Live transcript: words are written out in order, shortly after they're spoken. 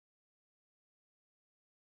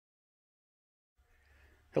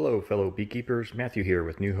Hello, fellow beekeepers. Matthew here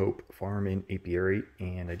with New Hope Farm and Apiary,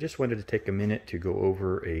 and I just wanted to take a minute to go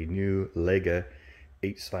over a new Lega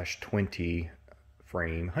 8/20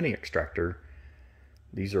 frame honey extractor.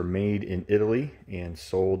 These are made in Italy and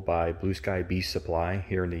sold by Blue Sky Bee Supply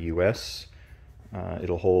here in the US.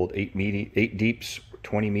 It'll hold 8 deeps,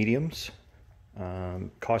 20 mediums.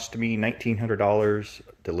 Cost me $1,900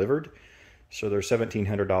 delivered, so they're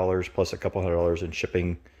 $1,700 plus a couple $100 in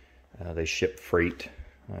shipping. They ship freight.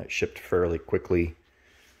 It shipped fairly quickly.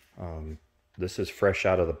 This is fresh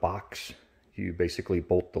out of the box. You basically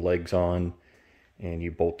bolt the legs on and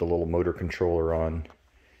you bolt the little motor controller on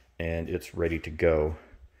and it's ready to go.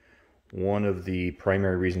 One of the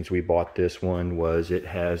primary reasons we bought this one was it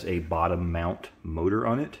has a bottom mount motor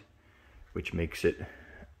on it, which makes it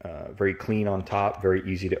very clean on top, very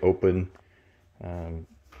easy to open.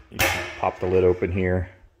 You can pop the lid open here.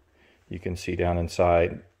 You can see down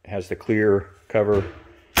inside. It has the clear cover.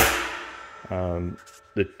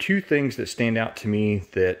 The two things that stand out to me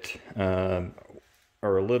that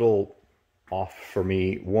are a little off for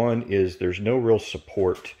me, one is there's no real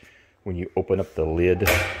support when you open up the lid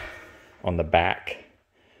on the back.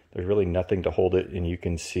 There's really nothing to hold it, and you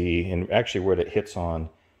can see, and actually where it hits on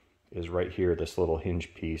is right here, this little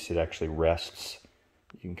hinge piece. It actually rests.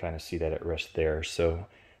 You can kind of see that it rests there. So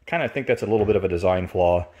kind of think that's a little bit of a design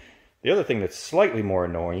flaw. The other thing that's slightly more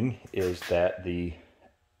annoying is that the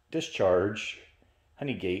discharge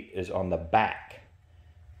honey gate is on the back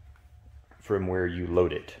from where you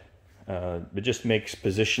load it. It just makes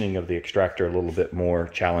positioning of the extractor a little bit more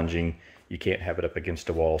challenging. You can't have it up against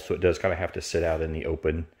a wall, so it does kind of have to sit out in the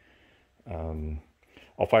open.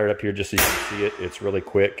 I'll fire it up here just so you can see it. It's really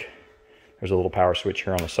quick. There's a little power switch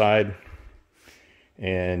here on the side,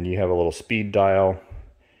 and you have a little speed dial,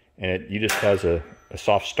 and it just has a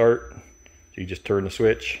soft start. So you just turn the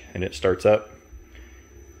switch and it starts up.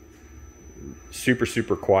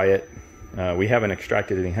 Super quiet. We haven't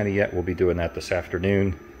extracted any honey yet. We'll be doing that this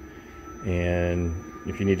afternoon. And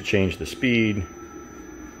if you need to change the speed,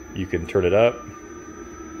 you can turn it up.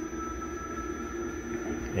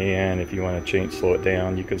 And if you want to slow it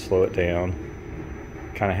down, you can slow it down.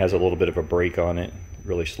 Kind of has a little bit of a brake on it.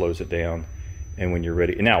 Really slows it down. And when you're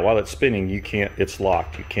ready, now while it's spinning, it's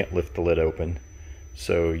locked. You can't lift the lid open.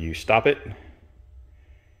 So you stop it,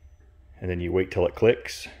 and then you wait till it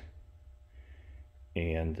clicks,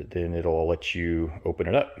 and then it'll let you open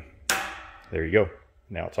it up. There you go.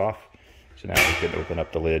 Now it's off. So now we can open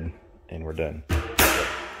up the lid and we're done. So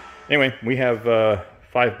anyway, we have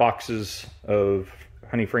 5 boxes of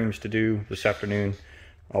honey frames to do this afternoon.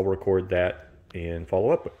 I'll record that and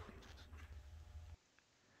follow up.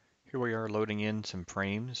 Here we are loading in some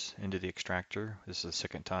frames into the extractor. This is the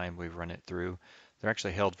second time we've run it through. They're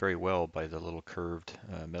actually held very well by the little curved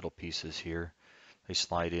metal pieces here. They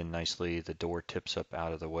slide in nicely. The door tips up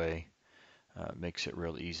out of the way. Makes it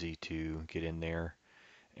real easy to get in there.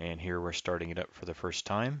 And here we're starting it up for the first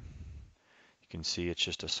time. You can see it's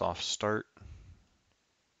just a soft start.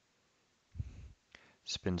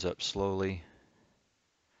 Spins up slowly.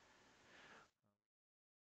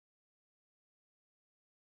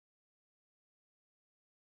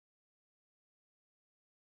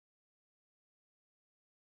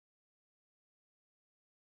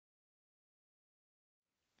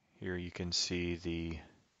 Here you can see the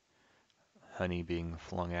honey being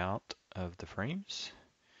flung out of the frames.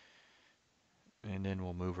 And then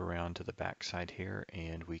we'll move around to the back side here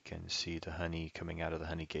and we can see the honey coming out of the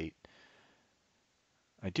honey gate.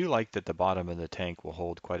 I do like that the bottom of the tank will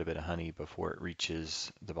hold quite a bit of honey before it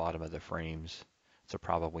reaches the bottom of the frames. It's a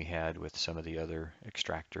problem we had with some of the other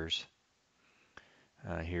extractors.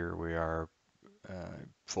 Here we are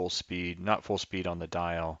full speed, not full speed on the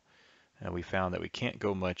dial. We found that we can't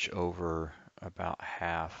go much over about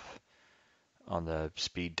half on the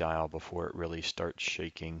speed dial before it really starts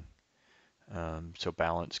shaking. So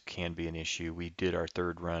balance can be an issue. We did our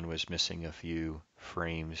third run was missing a few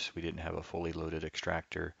frames. We didn't have a fully loaded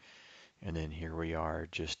extractor. And then here we are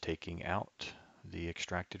just taking out the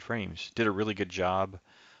extracted frames. Did a really good job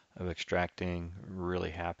of extracting.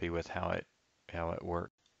 Really happy with how it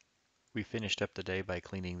worked. We finished up the day by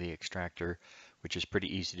cleaning the extractor, which is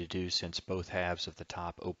pretty easy to do since both halves of the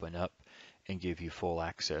top open up and give you full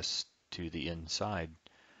access to the inside.